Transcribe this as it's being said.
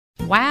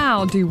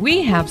Wow, do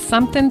we have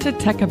something to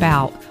tech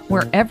about,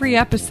 where every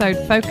episode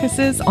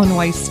focuses on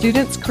ways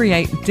students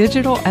create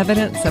digital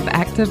evidence of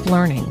active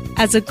learning.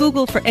 As a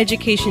Google for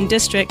Education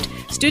district,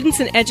 students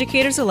and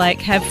educators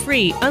alike have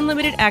free,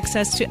 unlimited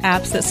access to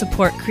apps that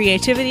support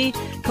creativity,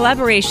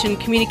 collaboration,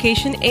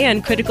 communication,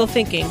 and critical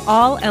thinking,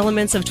 all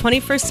elements of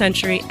 21st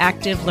century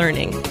active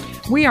learning.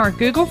 We are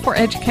Google for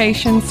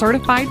Education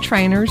certified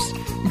trainers,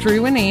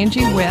 Drew and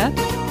Angie, with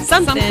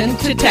Something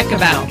to Tech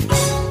About.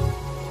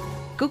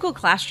 Google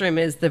Classroom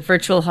is the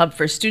virtual hub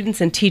for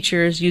students and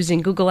teachers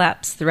using Google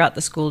Apps throughout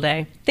the school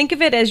day. Think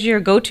of it as your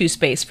go-to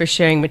space for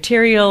sharing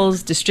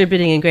materials,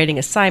 distributing and grading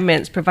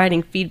assignments,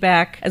 providing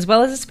feedback, as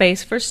well as a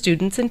space for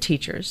students and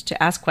teachers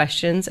to ask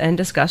questions and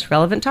discuss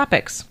relevant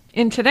topics.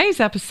 In today's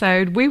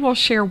episode, we will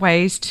share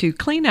ways to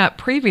clean up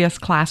previous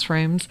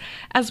classrooms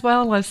as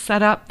well as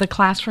set up the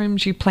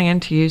classrooms you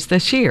plan to use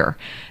this year.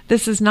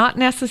 This is not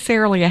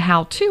necessarily a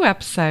how-to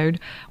episode,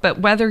 but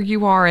whether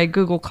you are a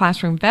Google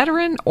Classroom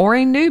veteran or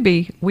a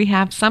newbie, we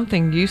have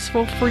something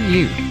useful for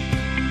you.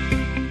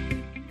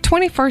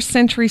 21st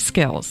century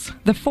skills.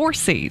 The 4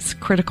 C's,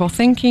 critical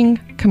thinking,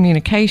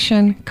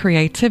 communication,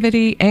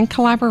 creativity, and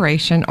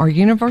collaboration, are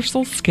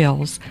universal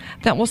skills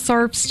that will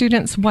serve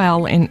students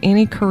well in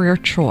any career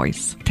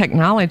choice.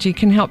 Technology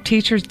can help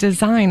teachers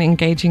design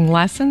engaging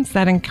lessons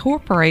that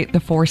incorporate the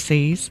 4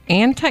 C's,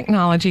 and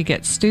technology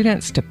gets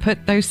students to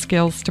put those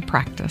skills to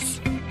practice.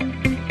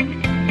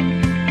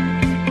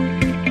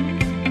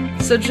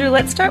 So, Drew,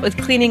 let's start with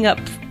cleaning up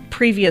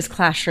previous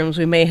classrooms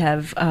we may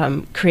have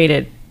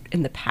created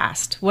in the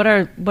past. What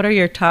are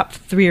your top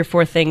 3 or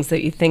 4 things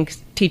that you think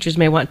teachers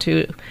may want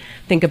to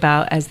think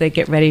about as they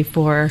get ready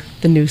for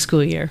the new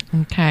school year?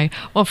 Okay.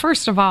 Well,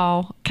 first of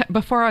all,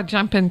 before I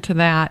jump into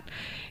that,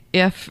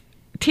 if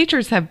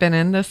teachers have been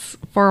in this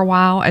for a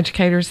while,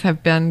 educators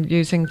have been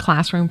using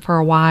Classroom for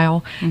a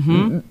while,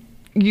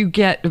 you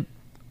get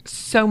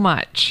so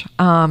much.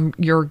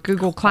 Your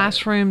Google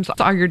Classrooms,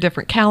 all your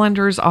different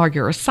calendars, all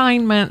your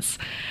assignments,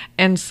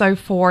 and so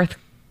forth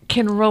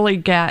can really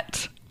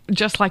get,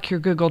 just like your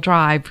Google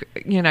Drive,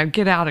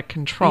 get out of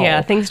control.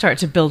 Yeah, things start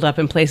to build up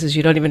in places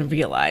you don't even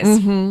realize.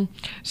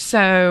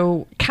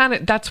 So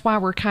that's why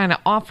we're kind of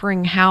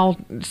offering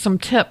some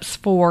tips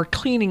for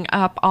cleaning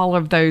up all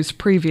of those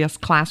previous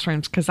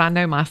classrooms, because I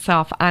know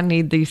myself, I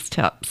need these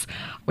tips.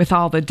 With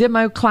all the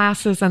demo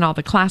classes and all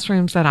the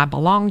classrooms that I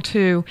belong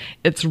to,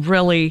 it's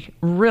really,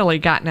 really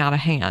gotten out of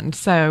hand.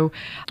 So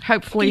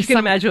hopefully you can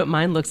imagine what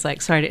mine looks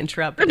like. Sorry to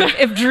interrupt. But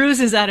if Drew's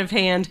is out of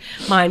hand,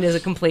 mine is a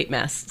complete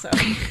mess.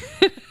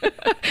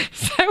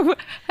 So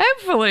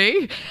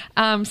hopefully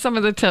some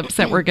of the tips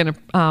that we're going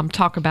to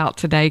talk about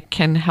today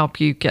can help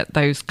you get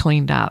those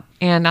cleaned up.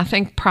 And I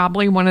think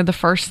probably one of the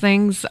first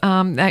things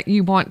that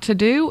you want to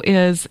do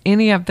is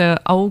any of the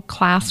old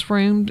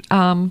classroom,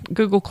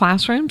 Google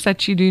Classrooms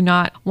that you do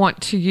not want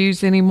to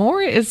use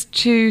anymore, is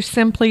to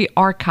simply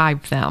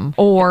archive them.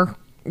 Or,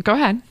 go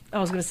ahead. I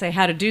was going to say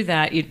how to do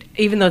that.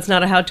 Even though it's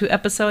not a how-to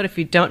episode, if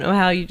you don't know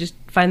how, you just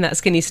find that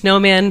skinny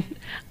snowman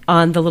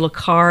on the little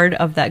card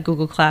of that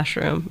Google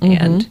Classroom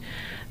and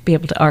be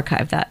able to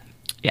archive that.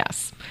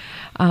 Yes.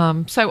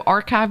 So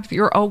archive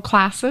your old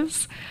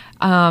classes.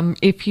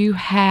 If you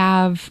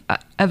have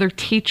other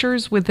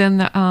teachers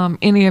within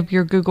any of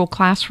your Google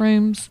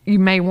Classrooms, you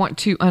may want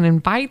to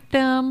uninvite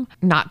them.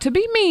 Not to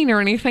be mean or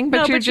anything,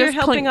 but you're just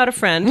helping out a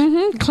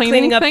friend.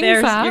 Cleaning up things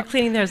theirs up. You're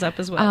cleaning theirs up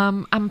as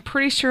well. I'm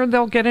pretty sure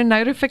they'll get a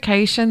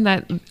notification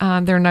that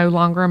they're no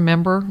longer a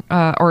member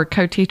or a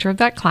co-teacher of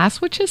that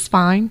class, which is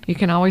fine. You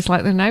can always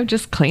let them know,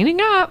 just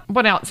cleaning up.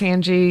 What else,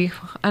 Angie?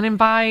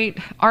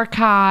 Uninvite,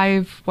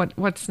 archive.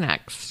 What's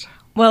next?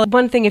 Well,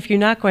 one thing, if you're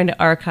not going to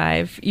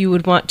archive, you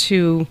would want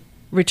to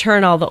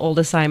return all the old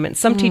assignments.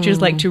 Some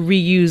teachers like to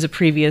reuse a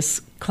previous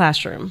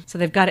classroom. So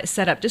they've got it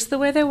set up just the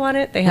way they want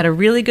it. They had a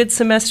really good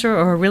semester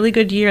or a really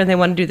good year and they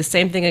want to do the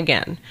same thing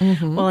again.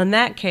 Well, in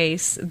that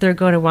case, they're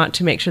going to want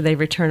to make sure they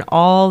return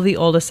all the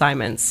old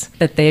assignments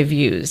that they've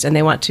used, and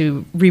they want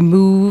to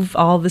remove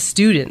all the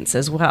students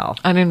as well.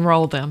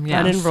 Unenroll them,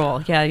 yes.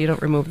 Unenroll, yeah, you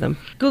don't remove them.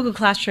 Google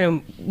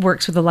Classroom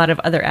works with a lot of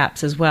other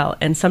apps as well,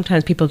 and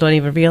sometimes people don't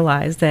even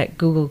realize that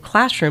Google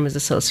Classroom is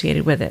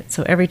associated with it.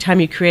 So every time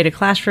you create a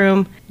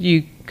classroom,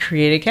 you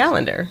create a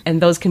calendar,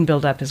 and those can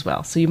build up as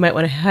well. So you might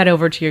want to head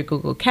over to your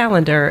Google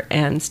Calendar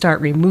and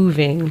start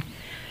removing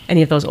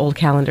any of those old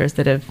calendars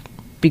that have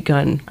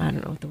begun, I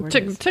don't know what the word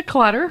is. To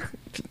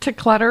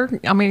clutter.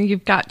 I mean,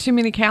 you've got too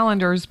many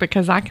calendars,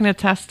 because I can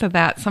attest to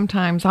that.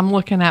 Sometimes I'm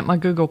looking at my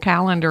Google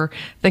Calendar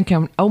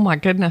thinking, oh my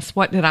goodness,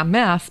 what did I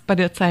miss? But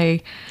it's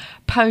a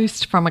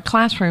post from a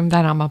classroom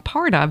that I'm a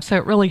part of, so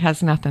it really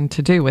has nothing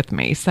to do with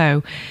me.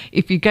 So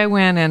if you go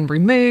in and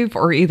remove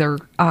or either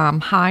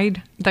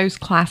hide those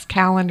class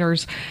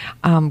calendars,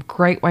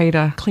 great way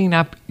to clean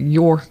up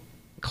your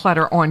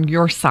clutter on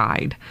your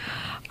side.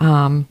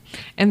 And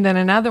then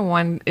another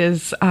one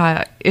is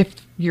if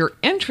you're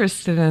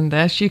interested in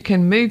this, you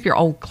can move your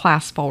old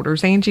class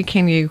folders. Angie,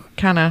 can you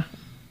kind of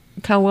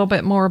tell a little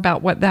bit more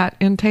about what that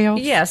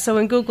entails? Yeah, so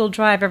in Google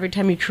Drive, every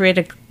time you create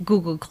a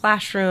Google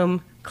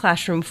Classroom,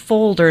 classroom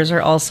folders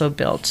are also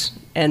built.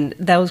 And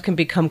those can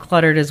become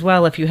cluttered as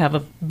well. If you have a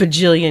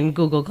bajillion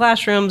Google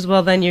Classrooms,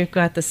 well, then you've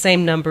got the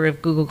same number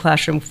of Google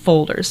Classroom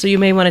folders. So you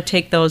may want to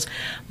take those,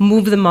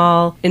 move them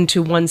all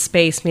into one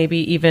space, maybe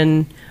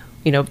even,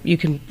 you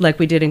can, like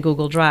we did in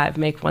Google Drive,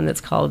 make one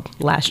that's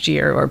called last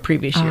year or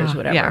previous years,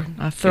 whatever.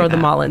 Yeah, throw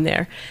them all in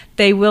there.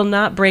 They will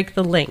not break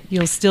the link.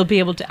 You'll still be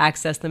able to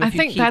access them if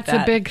you keep that. I think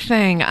that's a big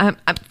thing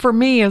for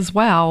me as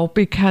well,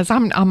 because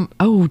can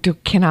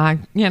I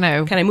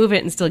move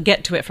it and still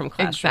get to it from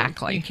Classroom?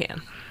 Exactly. You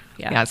can.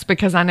 Yeah. Yes,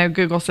 because I know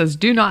Google says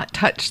do not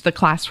touch the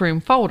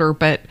Classroom folder,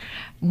 but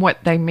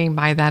what they mean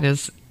by that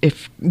is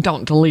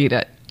don't delete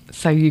it.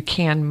 So you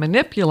can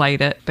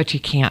manipulate it, but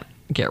you can't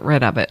get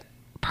rid of it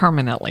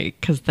permanently,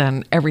 because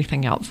then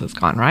everything else is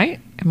gone, right?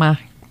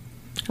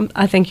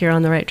 I think you're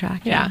on the right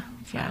track. Yeah.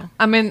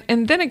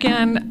 And then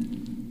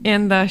again,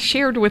 in the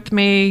shared with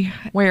me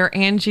where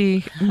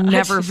Angie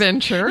never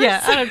ventures.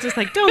 Yeah, I'm just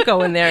like, don't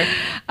go in there.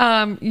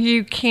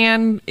 You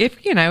can,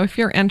 if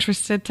you're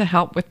interested to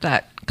help with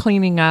that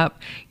cleaning up,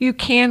 you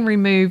can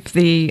remove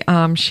the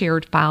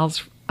shared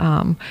files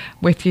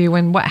with you.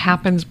 And what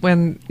happens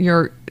when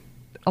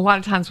a lot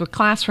of times with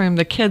Classroom,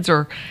 the kids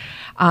are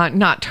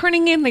not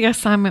turning in the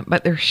assignment,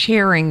 but they're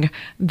sharing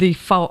the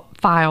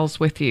files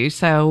with you.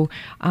 So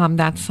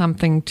that's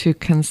something to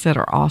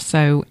consider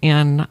also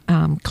in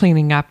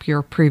cleaning up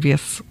your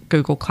previous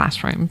Google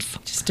Classrooms.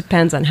 Just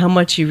depends on how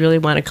much you really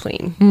want to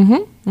clean.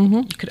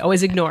 You could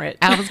always ignore it.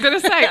 I was going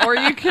to say, or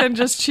you can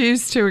just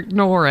choose to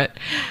ignore it.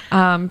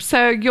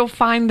 So you'll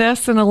find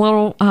this and a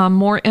little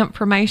more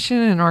information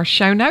in our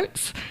show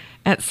notes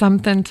at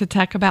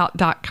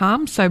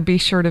somethingtotechAbout.com. So be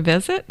sure to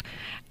visit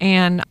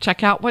and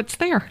check out what's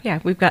there. Yeah,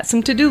 we've got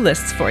some to-do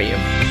lists for you.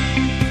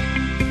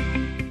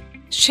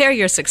 Share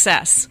your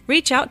success.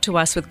 Reach out to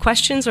us with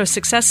questions or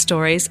success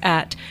stories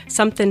at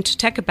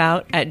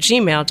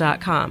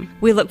somethingtotechAbout@gmail.com.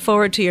 We look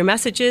forward to your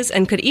messages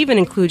and could even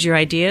include your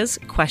ideas,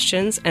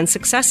 questions, and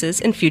successes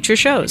in future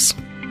shows.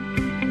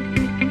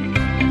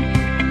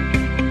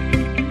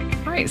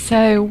 All right,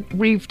 so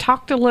we've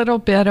talked a little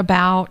bit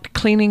about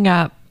cleaning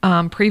up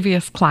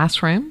previous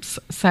classrooms.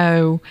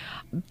 So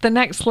the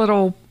next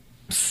little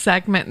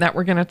segment that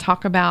we're going to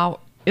talk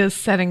about is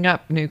setting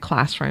up new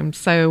classrooms.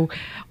 So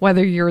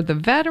whether you're the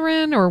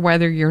veteran or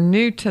whether you're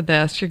new to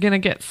this, you're going to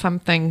get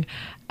something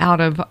out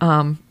of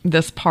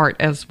this part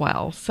as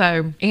well.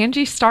 So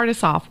Angie, start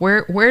us off.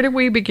 Where do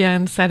we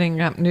begin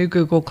setting up new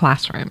Google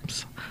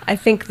Classrooms? I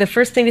think the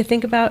first thing to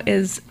think about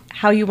is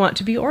how you want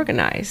to be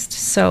organized.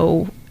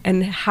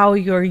 And how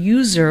your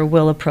user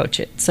will approach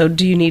it. So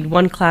do you need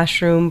one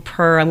classroom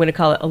per, I'm going to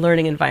call it a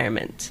learning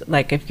environment?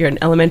 Like if you're an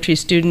elementary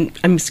student,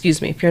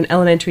 if you're an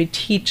elementary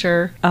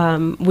teacher,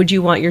 would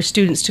you want your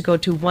students to go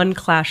to one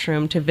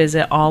classroom to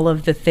visit all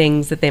of the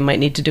things that they might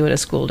need to do in a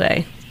school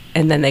day?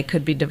 And then they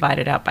could be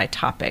divided out by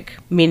topic,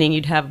 meaning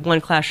you'd have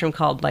one classroom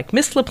called like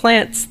Miss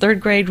LaPlante's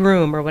third grade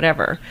room or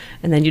whatever,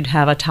 and then you'd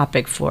have a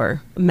topic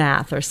for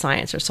math or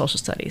science or social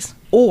studies.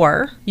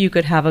 Or you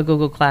could have a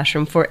Google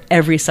Classroom for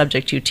every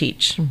subject you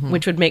teach,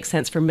 which would make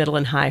sense for middle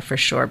and high for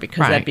sure,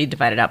 because that'd be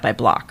divided out by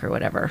block or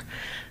whatever.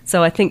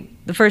 So I think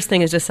the first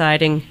thing is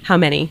deciding how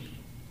many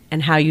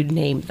and how you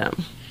name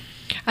them.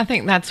 I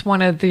think that's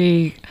one of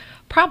the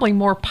probably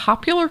more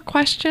popular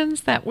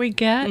questions that we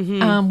get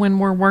when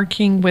we're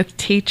working with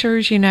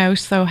teachers,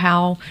 so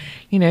how,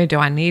 do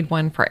I need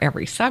one for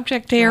every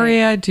subject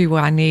area? Right. Do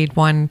I need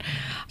one?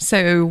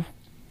 So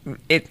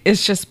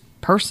it's just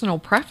personal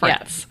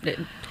preference. Yeah.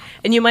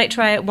 And you might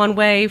try it one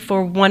way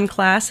for one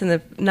class in the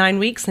 9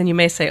 weeks, and you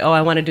may say,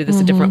 I want to do this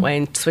a different way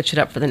and switch it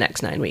up for the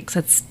next 9 weeks.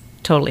 That's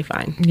totally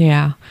fine.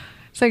 Yeah.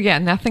 So yeah,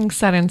 nothing's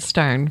set in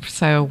stone.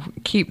 So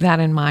keep that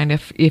in mind.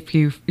 If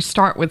you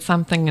start with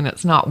something and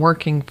it's not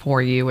working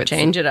for you,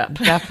 change it up.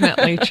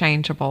 Definitely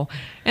changeable.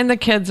 And the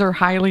kids are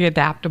highly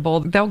adaptable.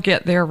 They'll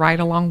get there right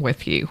along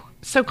with you.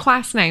 So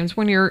class names,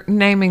 when you're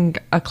naming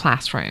a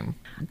classroom.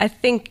 I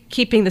think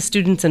keeping the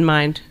students in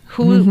mind.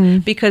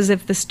 Because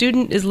if the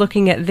student is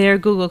looking at their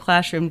Google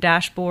Classroom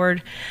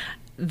dashboard,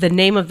 the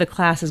name of the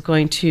class is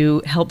going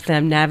to help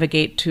them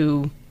navigate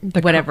to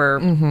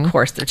whatever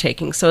course they're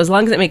taking. So as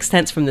long as it makes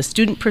sense from the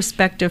student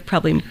perspective,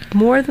 probably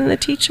more than the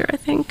teacher, I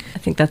think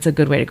that's a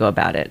good way to go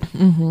about it.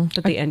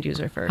 Put the end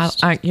user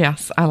first.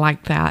 Yes, I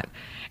like that.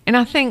 And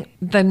I think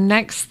the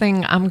next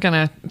thing I'm going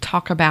to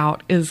talk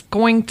about is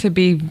going to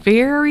be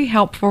very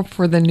helpful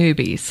for the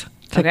newbies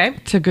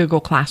to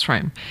Google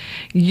Classroom.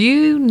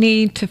 You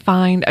need to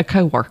find a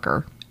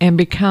coworker and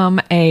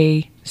become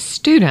a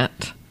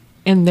student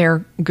in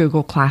their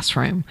Google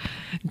Classroom.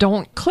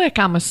 Don't click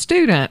I'm a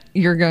student.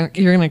 You're going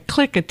to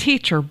click a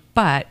teacher,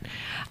 but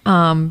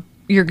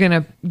you're going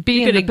to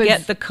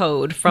get the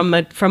code from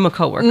a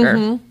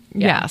coworker.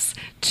 Yes,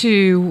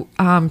 to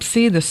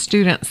see the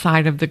student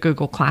side of the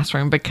Google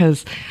Classroom,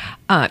 because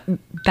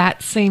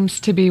that seems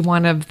to be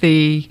one of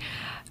the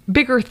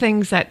bigger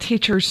things that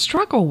teachers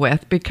struggle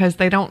with, because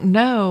they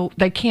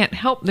can't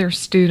help their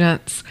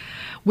students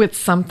with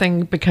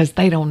something because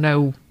they don't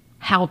know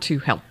how to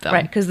help them.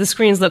 Right, because the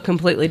screens look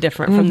completely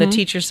different from the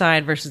teacher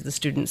side versus the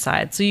student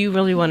side. So you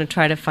really want to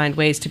try to find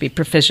ways to be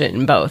proficient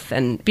in both.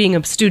 And being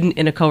a student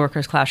in a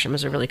coworker's classroom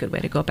is a really good way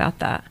to go about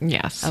that.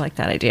 Yes. I like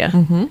that idea.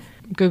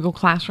 Google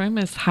Classroom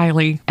is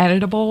highly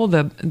editable.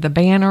 The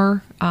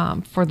banner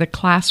for the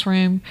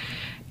classroom,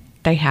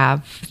 they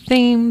have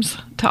themes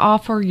to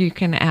offer. You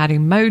can add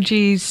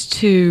emojis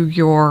to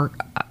your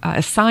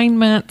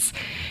assignments.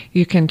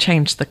 You can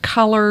change the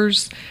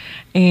colors.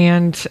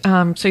 And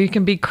so you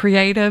can be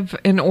creative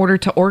in order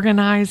to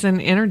organize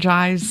and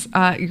energize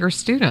your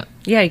student.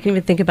 Yeah, you can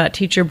even think about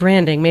teacher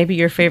branding. Maybe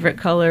your favorite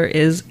color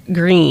is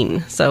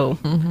green. So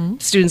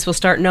students will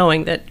start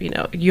knowing that,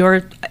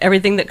 you're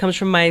everything that comes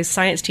from my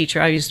science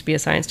teacher. I used to be a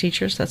science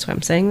teacher, so that's why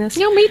I'm saying this.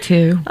 Me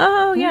too.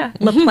 Oh, yeah.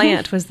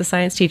 LaPlante was the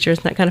science teacher.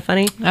 Isn't that kind of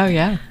funny? Oh,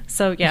 yeah.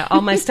 So, yeah,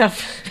 all my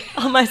stuff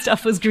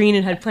was green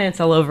and had plants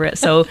all over it.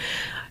 So,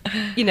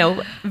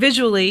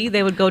 visually,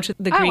 they would go to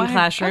the green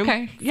classroom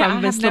from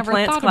Miss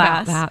LaPlante's class.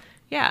 About that.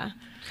 Yeah.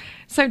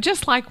 So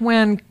just like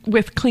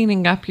with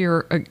cleaning up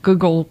your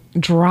Google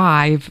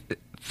Drive,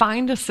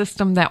 find a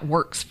system that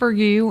works for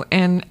you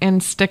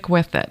and stick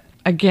with it.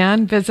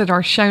 Again, visit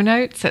our show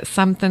notes at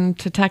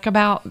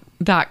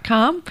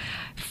somethingtotechAbout.com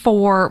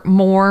for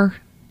more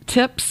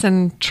tips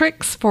and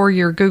tricks for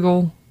your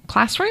Google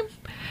Classroom.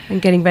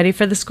 And getting ready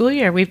for the school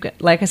year. We've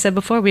got, like I said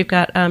before, we've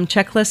got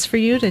checklists for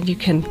you, and you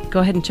can go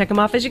ahead and check them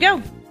off as you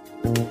go.